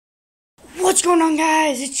What's going on,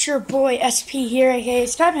 guys? It's your boy SP here, aka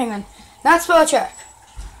Sky Penguin, not Spellcheck.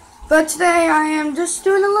 But today I am just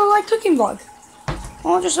doing a little cooking vlog.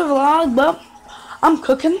 Well, just a vlog, but I'm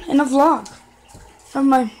cooking in a vlog. I have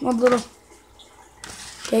my little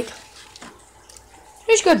cake.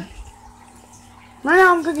 It's good. Right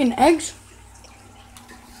now I'm cooking eggs,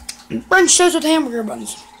 French toast with hamburger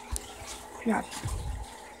buns. God,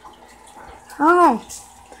 I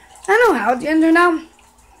don't know how it's getting there now.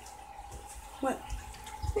 What?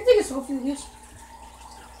 I think it's selfie with this.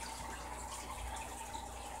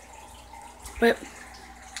 Wait.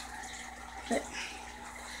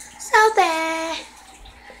 Selfie!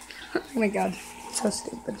 Oh my god. So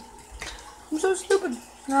stupid. I'm so stupid.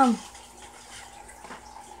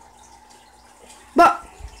 But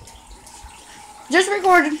just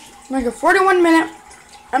recorded like a 41-minute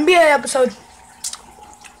NBA episode.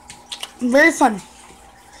 Very fun.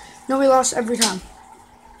 No, we lost every time.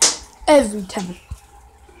 Every time.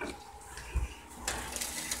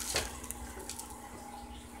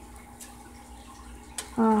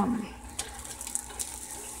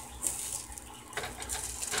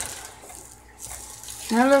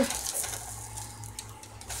 Another.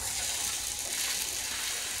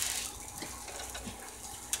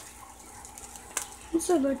 What's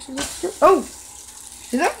that, Alexis? Oh!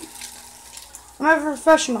 Is that? I'm a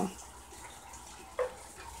professional.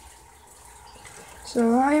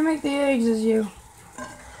 So how you make the eggs is you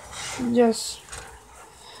just,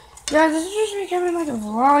 yeah, this is just becoming like a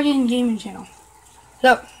vlogging gaming channel.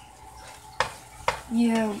 So,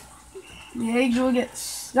 the eggs will get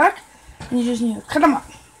stuck and you just need to cut them up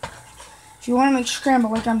if you want to make scramble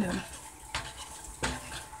like I'm doing.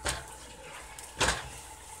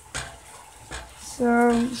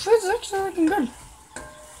 So, the food's actually looking good.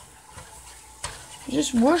 I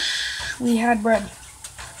just wish we had bread.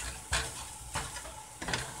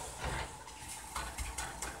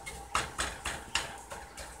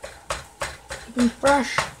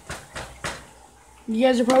 Fresh. You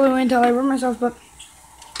guys are probably waiting until I rub myself, but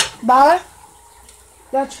Bala,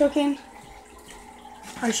 that's cooking.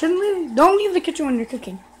 I shouldn't leave. Don't leave the kitchen when you're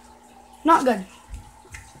cooking. Not good.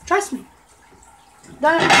 Trust me.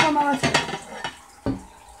 Done it before my life.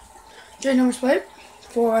 J number plate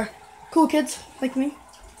for cool kids like me.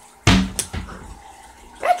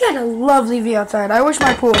 I got a lovely view outside. I wish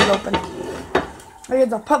my pool was open. I get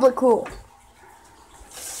the public pool.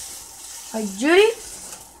 Like Judy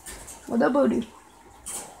with a booty.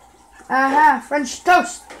 French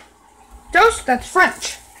toast. Toast? That's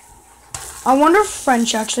French. I wonder if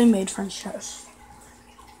French actually made French toast.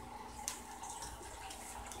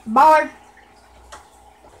 Baller.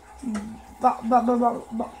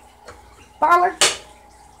 Baller.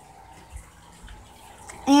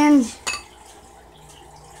 And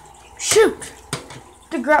shoot.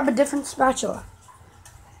 To grab a different spatula.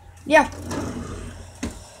 Yeah.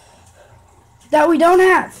 That we don't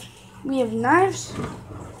have. We have knives.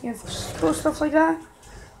 We have cool stuff like that.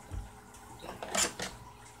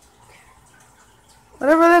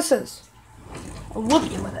 Whatever this is, I'll whoop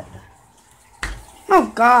you with it.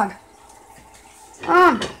 Oh God.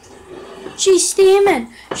 She's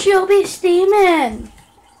steaming. She'll be steaming.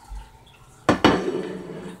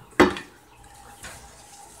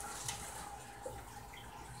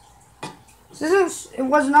 It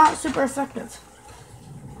was not super effective.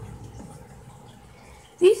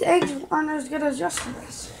 These eggs aren't as good as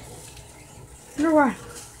yesterday's. I wonder why.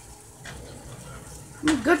 I'm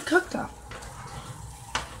a good cooktop.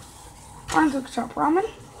 On cooktop ramen.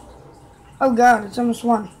 Oh God, it's almost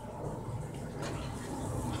 1.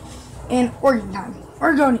 And Oregon time.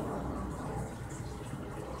 Oregoni.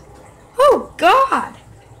 Oh God!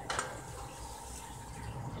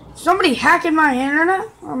 Somebody hacking my internet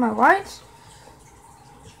or my lights?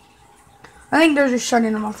 I think they're just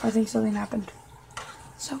shutting them off. I think something happened.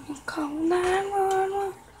 Someone call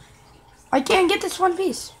 911. I can't get this one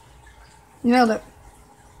piece. Nailed it.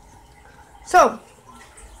 So,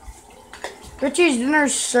 Richie's dinner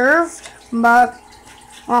is served, but,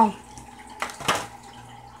 well,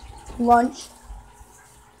 lunch.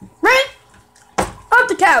 Right? Off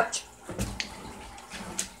the couch.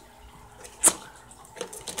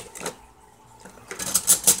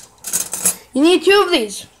 You need 2 of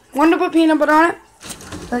these. 1 to put peanut butter on it.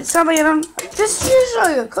 Like somebody I don't. This is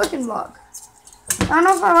usually a cooking vlog. I don't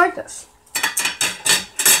know if I like this.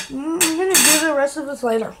 I'm gonna do the rest of this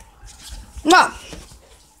later. Well,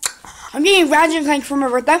 I'm getting Ratchet & Clank for my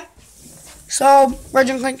birthday. So,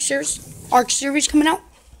 Ratchet & Clank series, Arc series coming out.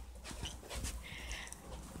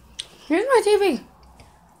 Here's my TV.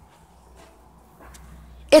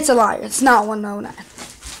 It's a lie. It's not 109.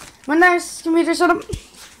 One nice computer setup.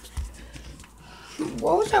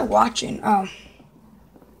 What was I watching? I'm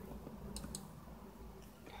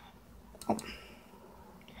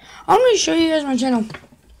going to show you guys my channel.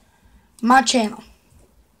 My channel.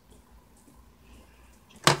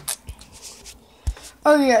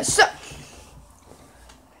 Oh yeah, so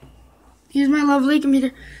here's my lovely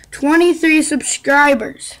computer. 23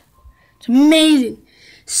 subscribers. It's amazing.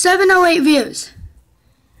 708 views.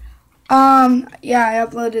 Yeah, I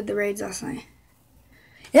uploaded the raids last night.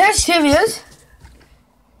 It has 2 views.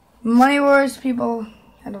 Money Wars, people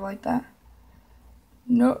kind of like that.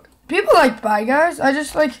 No, people like Bye Guys. I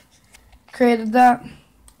just created that.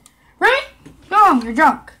 Right? Go home, you're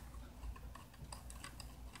drunk.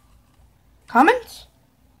 Comments?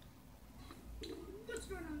 What's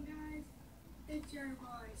going on, guys? It's your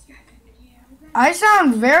boy, Skyfin here. I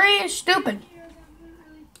sound very stupid.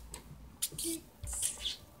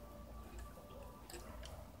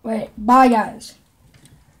 Wait, Bye Guys.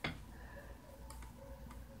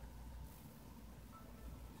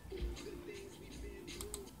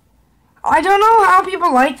 I don't know how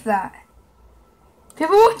people like that.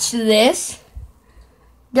 People watch this.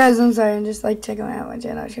 Guys, I'm sorry, I'm just checking out my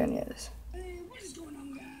channel, showing you this. What is going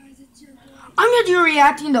on, guys? It's your boy. I'm gonna do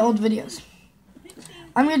reacting to old videos.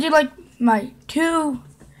 I'm gonna do my two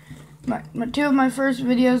of my first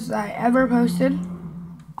videos that I ever posted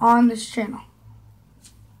on this channel.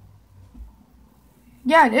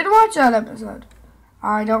 Yeah, I did watch that episode.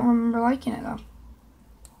 I don't remember liking it though.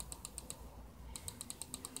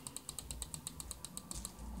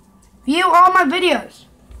 View all my videos.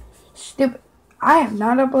 Stupid. I have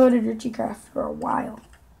not uploaded Richie Craft for a while.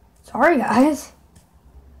 Sorry, guys.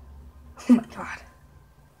 Oh my god.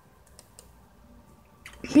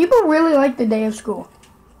 People really like the day of school.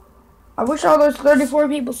 I wish all those 34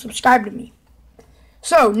 people subscribed to me.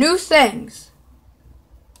 So, new things.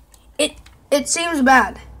 It seems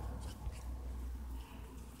bad.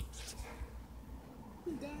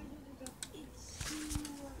 Guys, what is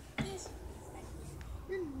up? It's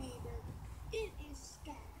your neighbor. It is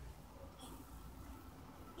Sky.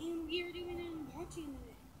 And we are doing an unboxing of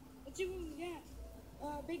it. Let's see what we got.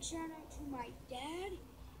 Big shout out to my dad.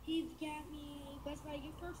 He got me a Best Buy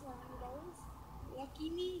gift card for $100. Lucky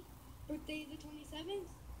me. Birthday the 27th.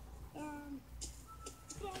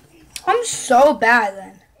 I'm so bad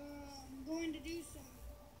then. Going to do some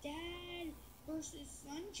dad versus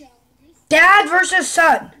son challenges. Dad versus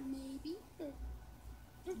son. Maybe.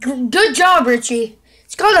 Good job, Richie.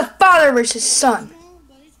 It's called a father versus son. Small,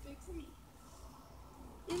 but it's big for me.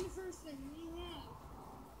 And the first thing we have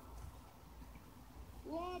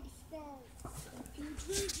Lobster. It's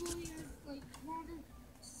very cool. He has water.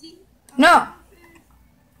 See? No.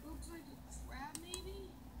 Looks like a crab, maybe.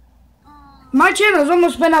 My channel's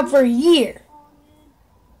almost been up for a year.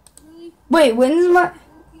 Really Wait, when's looking.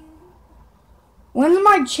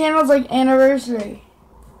 my channel's anniversary?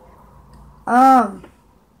 I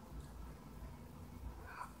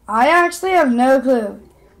actually have no clue.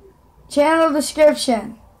 Channel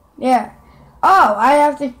description. Yeah. Oh, I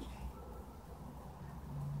have to.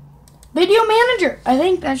 Video manager. I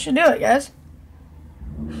think that should do it, guys.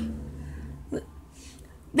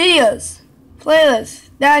 Videos. Playlist.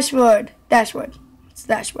 Dashboard. Dashboard. It's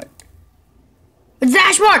dashboard. It's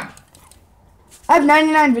dashboard! I have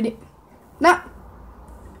 99 videos. No.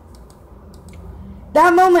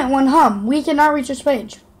 That moment when we cannot reach this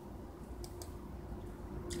page.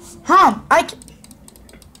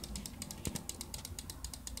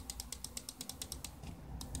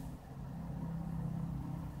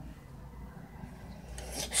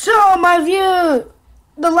 So, my view,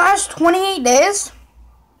 the last 28 days,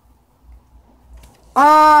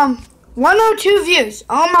 102 views.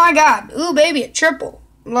 Oh my god. Ooh, baby, it tripled.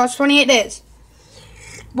 Last 28 days.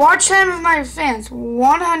 Watch time of my fans,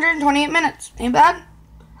 128 minutes. Ain't bad.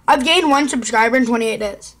 I've gained 1 subscriber in 28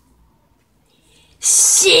 days.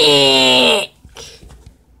 Sick.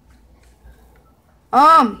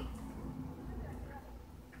 Channel.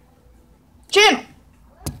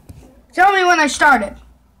 Tell me when I started.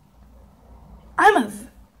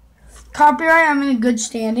 Copyright, I'm in good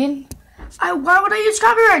standing. Why would I use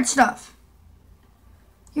copyright stuff?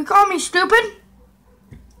 You call me stupid?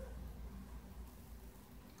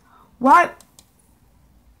 Why?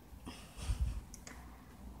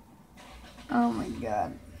 Oh my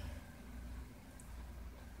god.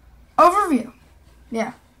 Overview.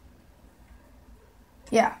 Yeah.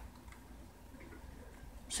 Yeah.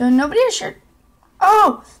 So nobody has shared.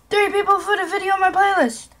 Oh, 3 people put a video on my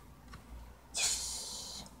playlist.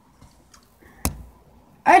 Yes.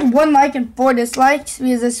 I had 1 like and 4 dislikes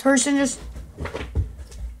because this person just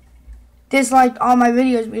disliked all my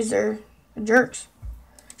videos because they're jerks.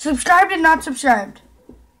 Subscribed and not subscribed.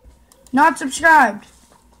 Not subscribed.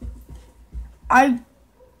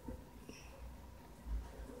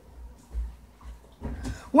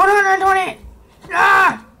 120.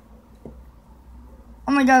 Ah!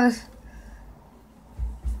 Oh my god.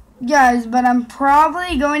 Guys, but I'm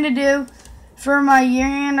probably going to do for my year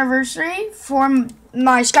anniversary for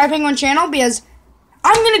my Sky Penguin channel because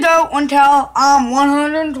I'm going to go until I'm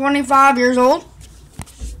 125 years old.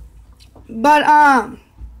 But,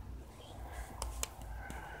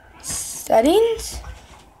 settings?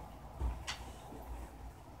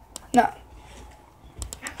 No.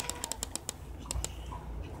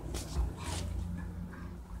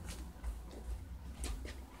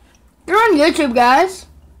 You're on YouTube, guys.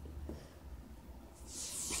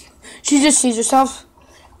 She just sees herself.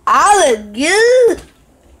 I look good.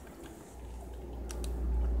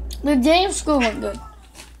 The day of school went good.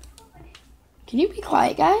 Can you be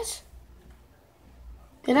quiet, guys?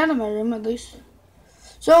 Get out of my room, at least.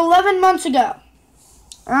 So 11 months ago,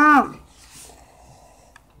 I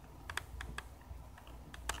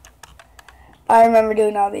remember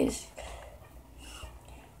doing all these.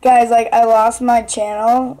 Guys, like, I lost my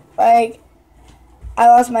channel. Like, I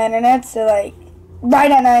lost my internet, so, like,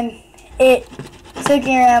 right at 9, it took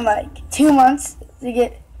me around, like, 2 months to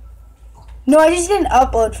get... No, I just didn't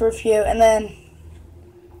upload for a few, and then...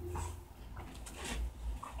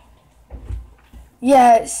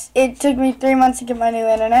 Yes, it took me 3 months to get my new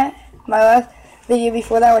internet. My last video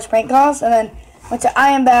before that was prank calls, and then went to I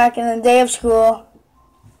Am Back, and then day of school.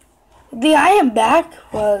 The I Am Back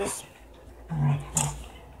was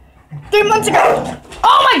 3 months ago.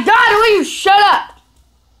 Oh my god, will you shut up?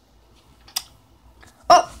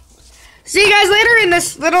 Oh, see you guys later in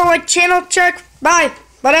this little like channel check. Bye.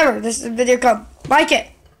 Whatever, this is a video called. Like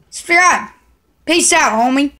it. Subscribe. Peace out, homie.